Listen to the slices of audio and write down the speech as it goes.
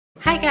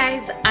Hi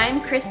guys,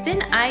 I'm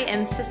Kristen. I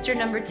am sister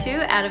number 2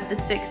 out of the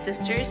 6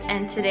 sisters,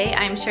 and today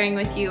I'm sharing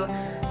with you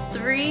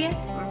 3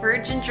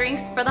 virgin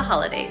drinks for the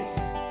holidays.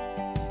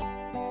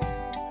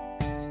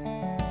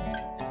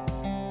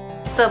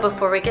 So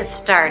before we get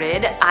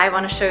started, I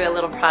want to show you a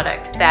little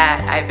product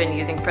that I've been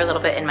using for a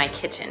little bit in my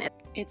kitchen.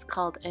 It's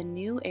called a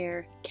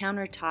NewAir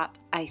countertop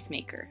ice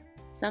maker.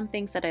 Some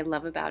things that I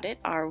love about it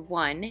are,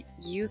 1,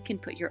 you can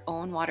put your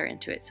own water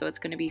into it, so it's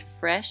going to be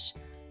fresh,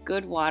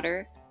 good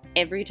water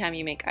every time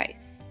you make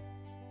ice.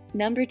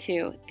 Number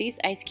 2, these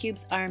ice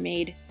cubes are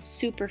made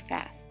super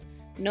fast.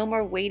 No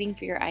more waiting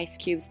for your ice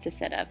cubes to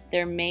set up.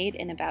 They're made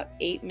in about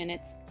 8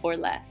 minutes or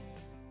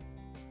less.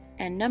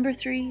 And number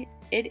 3,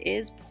 it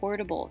is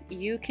portable.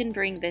 You can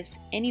bring this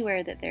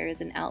anywhere that there is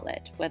an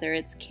outlet, whether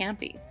it's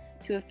camping,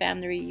 to a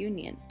family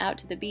reunion, out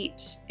to the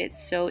beach.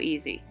 It's so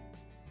easy.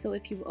 So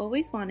if you've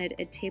always wanted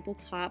a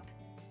tabletop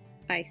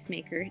ice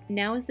maker,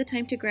 now is the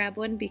time to grab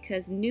one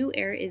because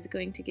NewAir is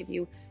going to give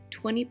you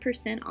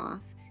 20%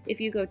 off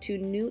if you go to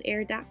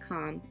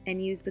newair.com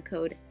and use the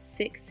code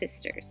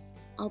 6sisters.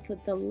 I'll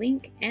put the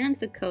link and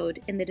the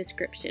code in the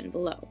description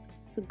below.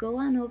 So go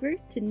on over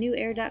to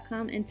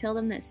newair.com and tell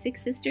them that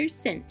 6sisters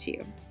sent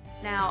you.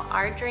 Now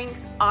our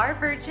drinks are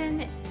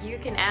virgin. You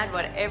can add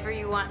whatever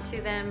you want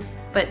to them,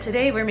 but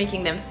today we're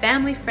making them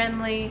family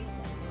friendly,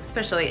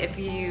 especially if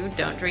you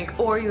don't drink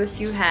or if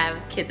you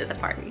have kids at the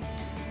party.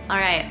 All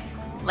right,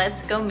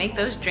 let's go make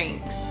those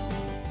drinks.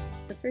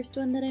 The first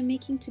one that I'm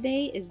making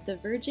today is the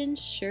Virgin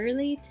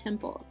Shirley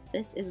Temple.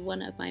 This is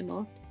one of my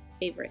most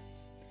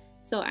favorites.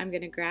 So I'm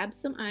gonna grab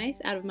some ice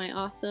out of my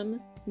awesome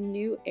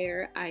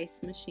NewAir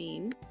ice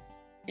machine.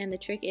 And the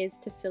trick is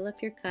to fill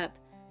up your cup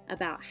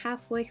about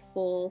halfway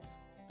full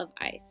of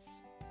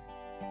ice.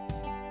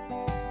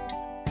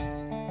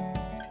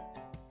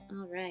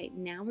 All right,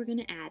 now we're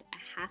gonna add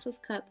a half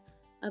of cup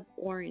of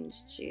orange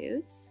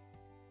juice,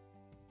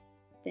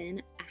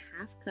 then a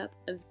half cup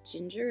of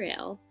ginger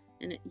ale.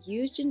 And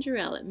use ginger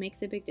ale, it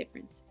makes a big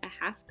difference. A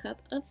half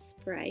cup of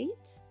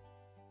Sprite,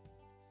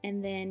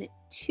 and then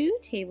 2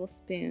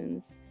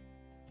 tablespoons,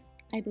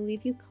 I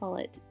believe you call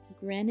it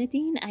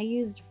grenadine. I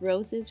used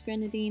Rose's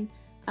grenadine.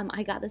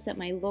 I got this at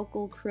my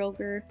local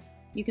Kroger.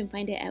 You can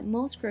find it at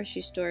most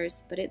grocery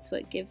stores, but it's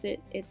what gives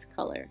it its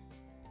color.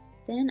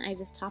 Then I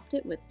just topped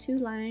it with 2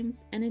 limes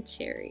and a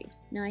cherry.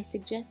 Now I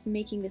suggest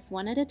making this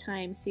one at a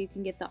time so you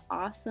can get the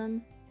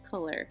awesome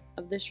color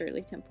of the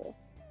Shirley Temple.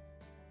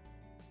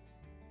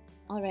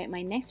 Alright,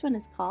 my next one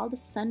is called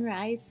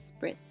Sunrise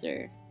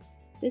Spritzer.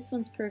 This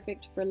one's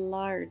perfect for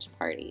large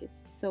parties.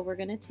 So we're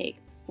going to take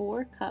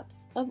 4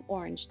 cups of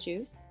orange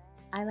juice.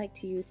 I like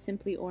to use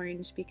Simply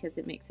Orange because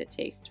it makes it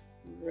taste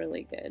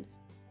really good.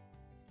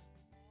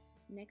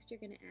 Next you're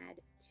going to add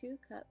 2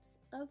 cups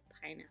of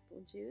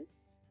pineapple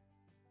juice.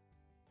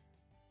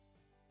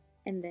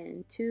 And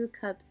then 2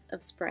 cups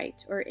of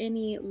Sprite or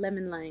any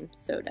lemon lime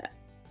soda.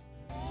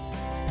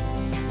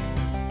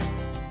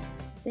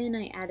 Then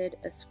I added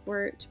a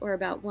squirt or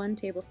about 1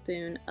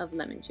 tablespoon of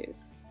lemon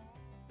juice.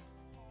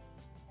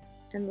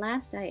 And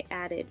last I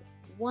added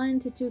 1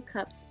 to 2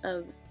 cups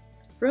of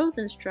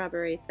frozen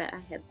strawberries that I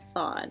had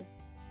thawed.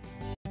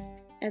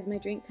 As my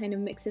drink kind of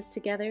mixes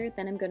together,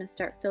 then I'm going to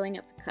start filling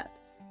up the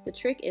cups. The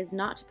trick is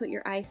not to put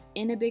your ice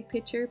in a big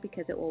pitcher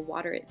because it will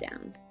water it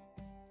down.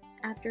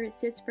 After it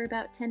sits for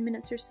about 10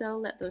 minutes or so,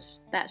 let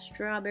that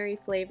strawberry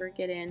flavor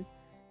get in.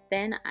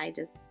 Then I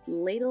just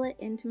ladle it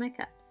into my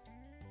cups.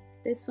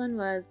 This one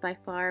was by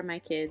far my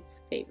kids'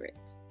 favorite.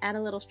 Add a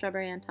little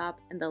strawberry on top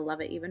and they'll love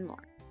it even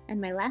more.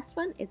 And my last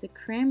one is a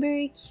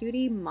cranberry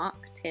cutie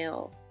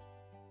mocktail.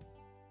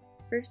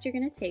 First you're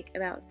going to take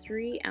about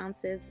 3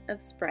 ounces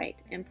of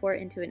Sprite and pour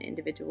it into an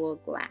individual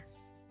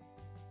glass.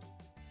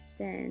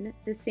 Then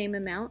the same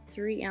amount,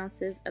 3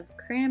 ounces of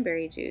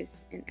cranberry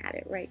juice, and add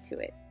it right to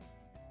it.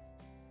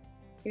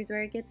 Here's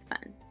where it gets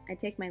fun. I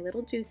take my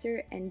little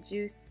juicer and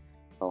juice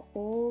a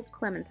whole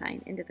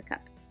clementine into the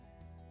cup.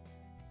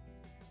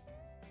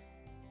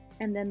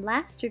 And then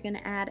last you're going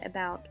to add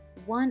about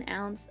 1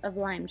 ounce of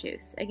lime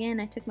juice. Again,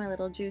 I took my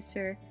little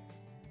juicer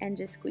and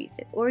just squeezed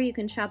it. Or you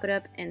can chop it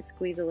up and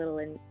squeeze a little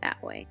in that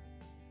way.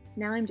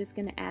 Now I'm just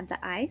going to add the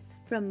ice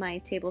from my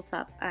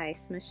tabletop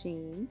ice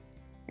machine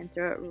and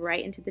throw it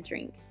right into the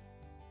drink.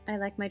 I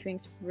like my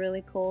drinks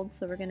really cold,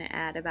 so we're going to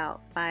add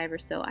about 5 or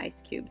so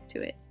ice cubes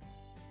to it.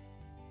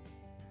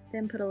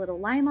 Then put a little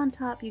lime on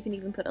top. You can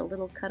even put a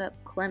little cut up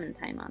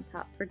clementine on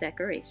top for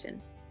decoration.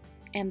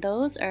 And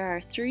those are our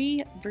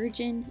 3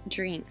 virgin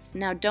drinks.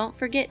 Now don't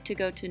forget to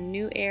go to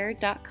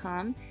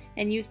newair.com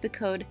and use the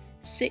code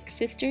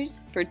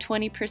 6sisters for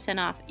 20%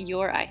 off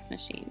your ice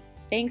machine.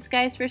 Thanks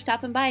guys for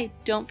stopping by.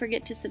 Don't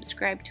forget to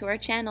subscribe to our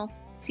channel.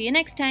 See you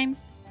next time.